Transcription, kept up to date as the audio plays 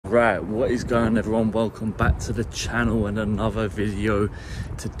Right, what is going on, everyone? Welcome back to the channel and another video.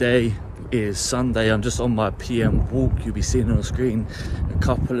 Today is Sunday. I'm just on my PM walk. You'll be seeing on the screen a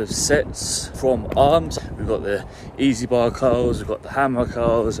couple of sets from arms. We've got the easy bar curls, we've got the hammer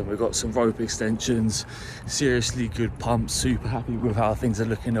curls, and we've got some rope extensions. Seriously good pumps. Super happy with how things are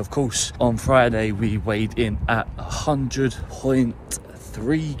looking. Of course, on Friday we weighed in at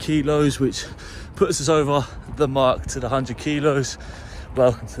 100.3 kilos, which puts us over the mark to the 100 kilos.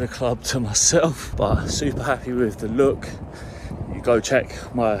 Welcome to the club to myself, but super happy with the look. You go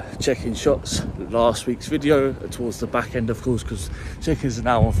check my check-in shots, last week's video, towards the back end, of course, because check-ins are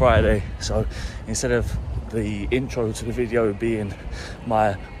now on Friday. So instead of the intro to the video being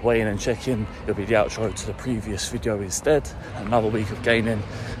my weigh-in and check-in, it'll be the outro to the previous video instead. Another week of gaining,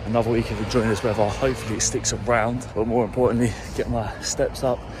 another week of enjoying this weather. Hopefully it sticks around, but more importantly, get my steps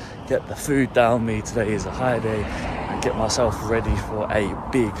up, get the food down me. Today is a high day, and get myself ready for a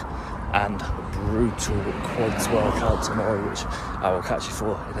big and brutal quads workout tomorrow, which I will catch you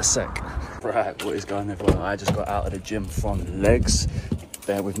for in a sec. Right, what is going on, everyone? I just got out of the gym from legs.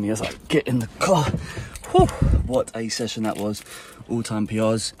 Bear with me as I get in the car. Whew, what a session that was. All-time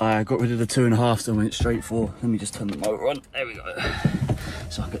PRs. I got rid of the 2.5 and went straight for, let me just turn them over on. There we go.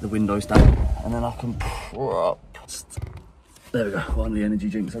 So I get the windows down and then I can prop. There we go, one of the energy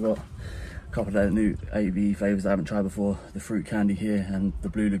drinks I got. A couple of new AB flavours I haven't tried before. The fruit candy here and the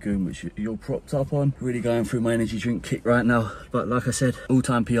Blue Lagoon, which you're propped up on. Really going through my energy drink kick right now. But like I said,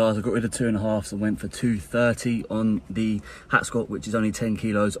 all-time PRs. I got rid of 2.5 and went for 230 on the hat squat, which is only 10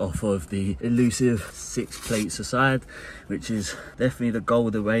 kilos off of the elusive 6 plates aside, which is definitely the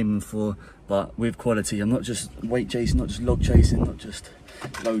goal that we're aiming for, but with quality. I'm not just weight chasing, not just log chasing, not just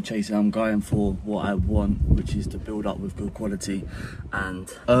load chasing. I'm going for what I want, which is to build up with good quality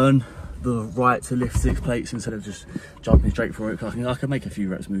and earn the right to lift 6 plates instead of just jumping straight for it. I can make a few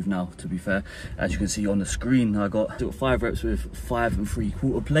reps move now, to be fair. As you can see on the screen, I got 5 reps with 5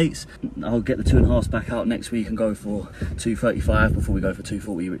 3/4 plates. I'll get the 2.5s back out next week and go for 235 before we go for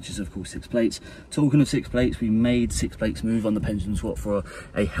 240, which is of course 6 plates. Talking of 6 plates, we made 6 plates move on the pendulum squat for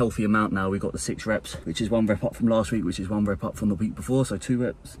a healthy amount now. We got the 6 reps, which is 1 rep up from last week, which is 1 rep up from the week before, so 2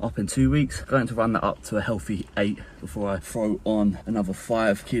 reps up in 2 weeks. Going to run that up to a healthy 8 before I throw on another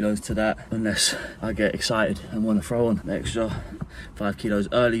 5 kilos to that, unless I get excited and want to throw on the extra 5 kilos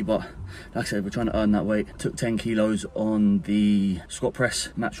early. But like I said, we're trying to earn that weight. Took 10 kilos on the squat press,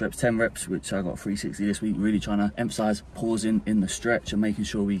 max reps 10 reps, which I got 360 this week. Really trying to emphasize pausing in the stretch and making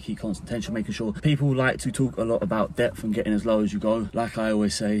sure we keep constant tension, making sure. People like to talk a lot about depth and getting as low as you go. Like I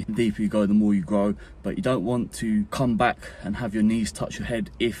always say, the deeper you go, the more you grow, but you don't want to come back and have your knees touch your head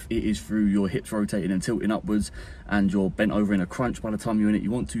if it is through your hips rotating and tilting upwards and you're bent over in a crunch by the time you're in it.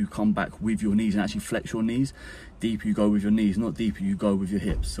 You want to come back with your knees and actually flex your knees. Deeper you go with your knees, not deeper you go with your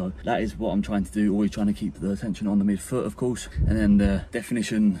hips. So that is what I'm trying to do, always trying to keep the tension on the midfoot, of course. And then the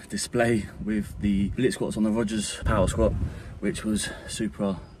definition display with the blitz squats on the Rogers power squat, which was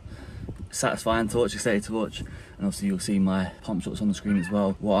super satisfying to watch, excited to watch. And obviously you'll see my pump shots on the screen as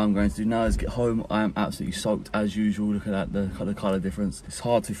well. What I'm going to do now is get home. I am absolutely soaked as usual. Look at that, the colour difference. It's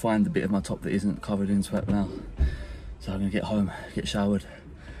hard to find the bit of my top that isn't covered in sweat now. So I'm gonna get home, get showered,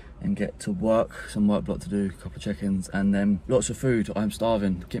 and get to work. Some work block to do, a couple of check-ins, and then lots of food. I'm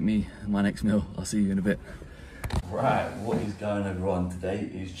starving. Get me my next meal. I'll see you in a bit. Right, what is going on, everyone? Today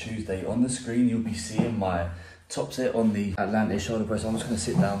is Tuesday. On the screen you'll be seeing my top set on the Atlantis shoulder press. I'm just going to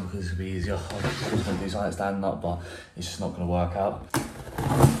sit down because it'll be easier. I'm just going to do something standing up, but it's just not going to work out.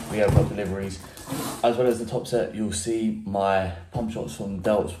 We have got deliveries. As well as the top set, you'll see my pump shots from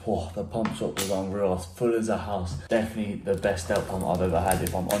delts. Oh, the pump shot was unreal. I was full as a house. Definitely the best delt pump I've ever had,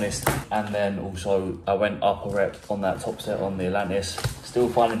 if I'm honest. And then also I went up a rep on that top set on the Atlantis. Still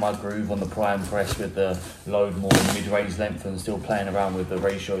finding my groove on the prime press with the load more mid-range length and still playing around with the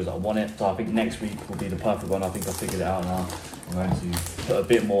ratios I want it. So I think next week will be the perfect one. I think I figured it out now. I'm going to put a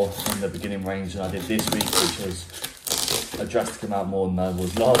bit more in the beginning range than I did this week, which was a drastic amount more than I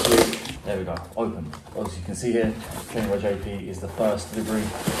was last week. There we go, open. As you can see here, Training by JP is the first delivery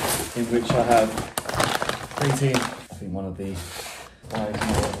in which I have protein. I think one of the guys might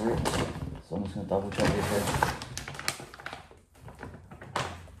have ripped, so I'm just going to double check this here.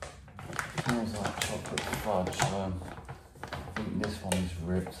 It smells like chocolate fudge, so I think this one is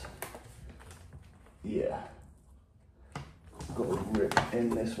ripped. Yeah, got a rip in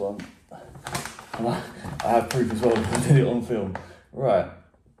this one. And I have proof as well, I did it on film. Right.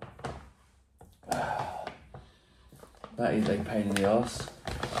 That is a pain in the arse.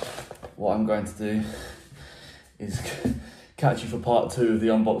 What I'm going to do is catch you for part 2 of the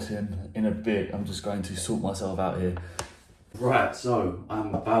unboxing in a bit. I'm just going to sort myself out here. Right, so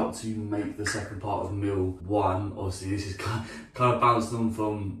I'm about to make the second part of meal one. Obviously, this is kind of bounced on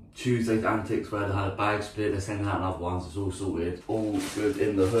from Tuesday's antics where they had a bag split. They're sending out another one, so it's all sorted. All good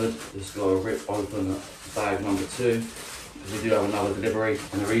in the hood. Just got to rip open bag number 2. We do have another delivery,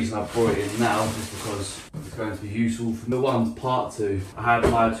 and the reason I brought it in now is because it's going to be useful for meal one's part 2. I had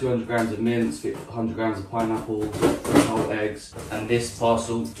my 200 grams of mince, 100 grams of pineapple, 3 whole eggs, and this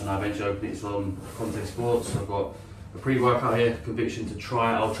parcel, and I eventually opened it from Conte Sports. I've got a pre-workout here, conviction to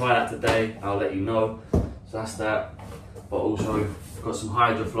try. I'll try that today, I'll let you know. So that's that. But also got some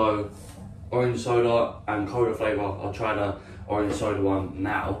Hydro Flow, orange soda and cola flavour. I'll try the orange soda one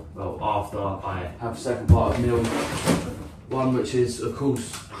now, well after I have second part of meal one, which is of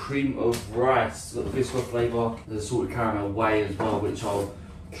course cream of rice. Got the viscous flavour, there's a salted caramel whey as well, which I'll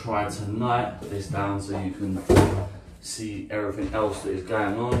try tonight. Put this down so you can see everything else that is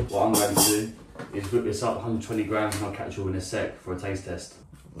going on. What I'm going to do is whip this up 120 grams and I'll catch you all in a sec for a taste test.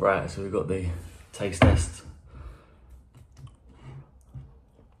 Right, so we've got the taste test.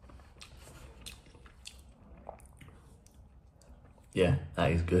 Yeah,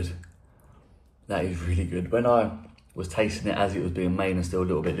 that is good. That is really good. When I was tasting it as it was being made and still a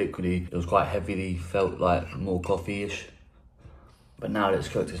little bit liquidy, it was quite heavily, felt like more coffee-ish. But now that it's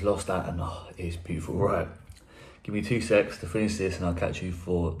cooked, it's lost that, and oh, it is beautiful. Right, give me 2 secs to finish this and I'll catch you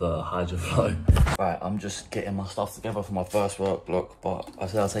for the Hydro Flow. Right, I'm just getting my stuff together for my first work block, but I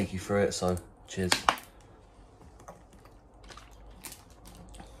said I'll take you through it, so cheers.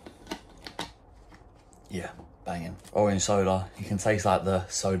 Yeah, banging. Orange soda, you can taste like the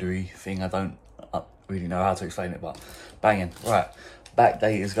soda-y thing. I don't really know how to explain it, but banging. Right, back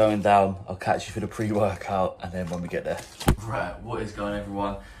date is going down. I'll catch you for the pre-workout and then when we get there. Right, what is going on,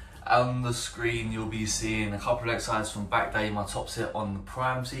 everyone? On the screen you'll be seeing a couple of exercises from back day. My top set on the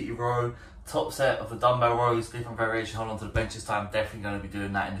prime seated row, top set of the dumbbell rows, different variation, hold on to the bench this time. Definitely going to be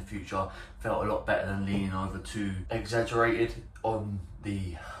doing that in the future. Felt a lot better than leaning over too exaggerated on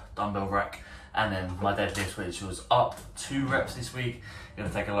the dumbbell rack. And then my deadlift, which was up 2 reps this week. Gonna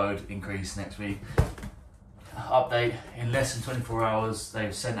take a load increase next week. Update, in less than 24 hours,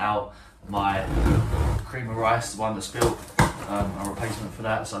 they've sent out my cream of rice, the one that spilled, a replacement for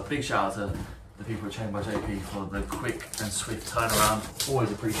that. So big shout out to the people at Chained by JP for the quick and swift turnaround.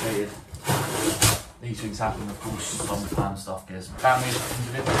 Always appreciated. These things happen, of course, sometimes stuff gets damaged and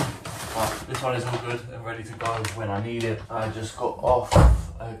delivered. But this one is all good and ready to go when I need it. I just got off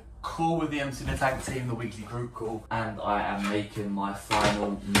a call with the Empty the Tank team, the weekly group call, and I am making my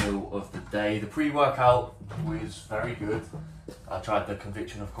final meal of the day. The pre-workout was very good. I tried the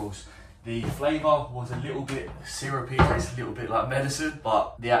conviction, of course. The flavour was a little bit syrupy, tastes a little bit like medicine,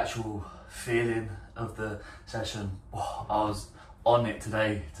 but the actual feeling of the session, oh, I was on it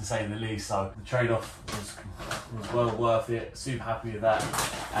today, to say the least. So the trade-off was well worth it. Super happy with that.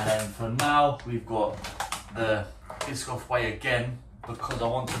 And then for now, we've got the Biscoff whey again, because I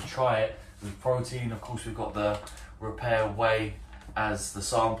want to try it with protein. Of course, we've got the repair whey as the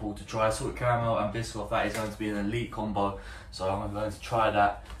sample to try. Salted caramel and Biscoff, that is going to be an elite combo. So I'm going to try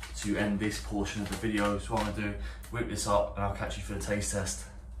that to end this portion of the video. So what I'm going to do, whip this up and I'll catch you for the taste test.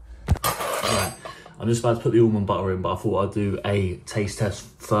 Right, I'm just about to put the almond butter in, but I thought I'd do a taste test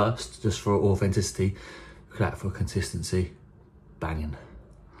first, just for authenticity. Look at that for consistency. Banging.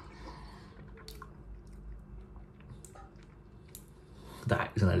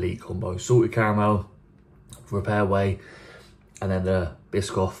 That is an elite combo. Salted caramel, repair whey, and then the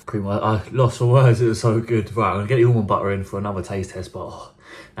Biscoff cream. I lost for words, it was so good. Right, I'm gonna get the almond butter in for another taste test, but oh,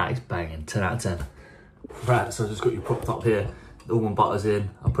 that is banging, 10 out of 10. Right, so I just got you propped up here. The almond butter's in.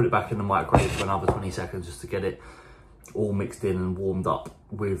 I'll put it back in the microwave for another 20 seconds just to get it all mixed in and warmed up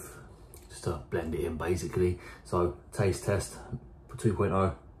with, just to blend it in basically. So taste test for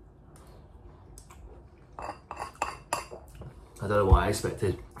 2.0. I don't know what I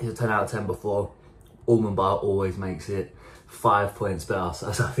expected. It's a 10 out of 10 before. Almond butter always makes it 5 points better. So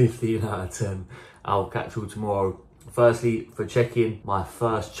that's a 15 out of 10. I'll catch you all tomorrow. Firstly, for check-in, my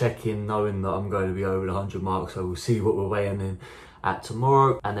first check-in, knowing that I'm going to be over the 100 mark, so we'll see what we're weighing in at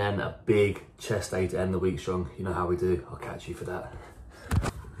tomorrow. And then a big chest day to end the week strong. You know how we do. I'll catch you for that.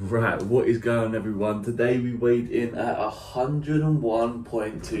 Right, what is going on, everyone? Today we weighed in at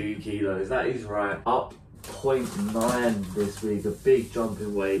 101.2 kilos. That is right, up 0.9 this week, a big jump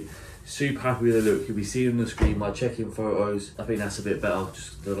in weight. Super happy with the look. You'll be seeing on the screen my check-in photos. I think that's a bit better,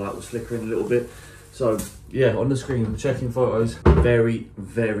 just the light was flickering a little bit. So yeah, on the screen, check-in photos. Very,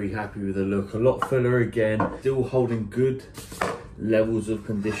 very happy with the look. A lot fuller again, still holding good levels of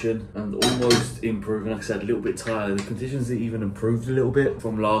condition and almost improving. Like I said, a little bit tired. The conditions even improved a little bit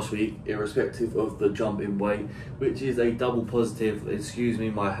from last week, irrespective of the jump in weight, which is a double positive. Excuse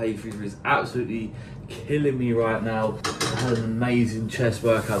me, my hay fever is absolutely killing me right now. I had an amazing chest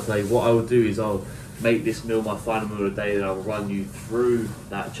workout today. What I will do is I'll make this meal my final meal of the day, and I'll run you through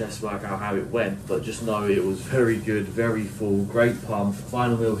that chest workout, how it went. But just know it was very good, very full, great pump.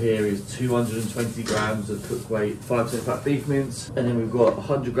 Final meal here is 220 grams of cooked weight, 5% fat beef mince, and then we've got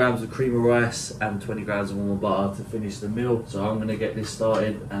 100 grams of cream of rice and 20 grams of warm butter to finish the meal. So I'm gonna get this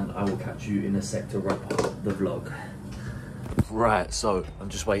started and I will catch you in a sec to wrap up the vlog. Right, so I'm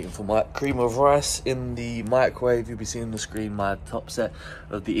just waiting for my cream of rice in the microwave. You'll be seeing on the screen my top set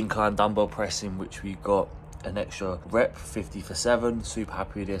of the incline dumbbell pressing, which we got an extra rep, 50 for 7. Super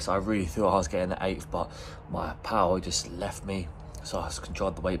happy with this. I really thought I was getting the 8th, but my power just left me, so I just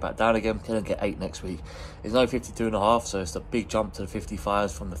controlled the weight back down again. Gonna get 8 next week. It's no 52.5, so it's a big jump to the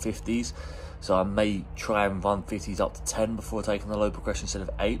 55s from the 50s. So I may try and run 50s up to 10 before taking the low progression instead of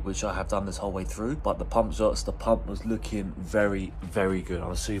 8, which I have done this whole way through. But the pump shots, the pump was looking very, very good. I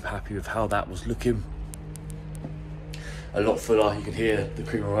was super happy with how that was looking. A lot fuller. You can hear the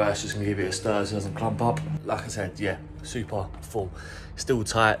cream of rice just gonna give it a stir so it doesn't clump up. Like I said, yeah, super full. Still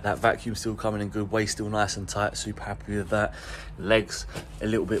tight, that vacuum still coming in good, waist still nice and tight, super happy with that. Legs a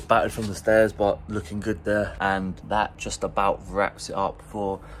little bit battered from the stairs, but looking good there. And that just about wraps it up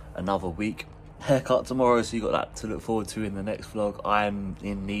for another week. Haircut tomorrow, so you got that to look forward to in the next vlog. I'm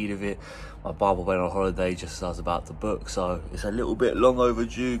in need of it. My barber went on holiday just as I was about to book, so it's a little bit long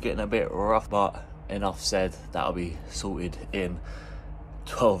overdue, getting a bit rough, but enough said, that'll be sorted in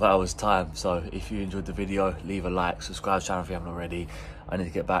 12 hours time. So if you enjoyed the video, leave a like, subscribe to the channel if you haven't already. I need to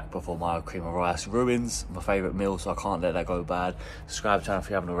get back before my cream of rice ruins my favourite meal, so I can't let that go bad. Subscribe to the channel if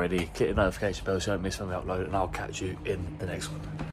you haven't already, click the notification bell so you don't miss when we upload, and I'll catch you in the next one.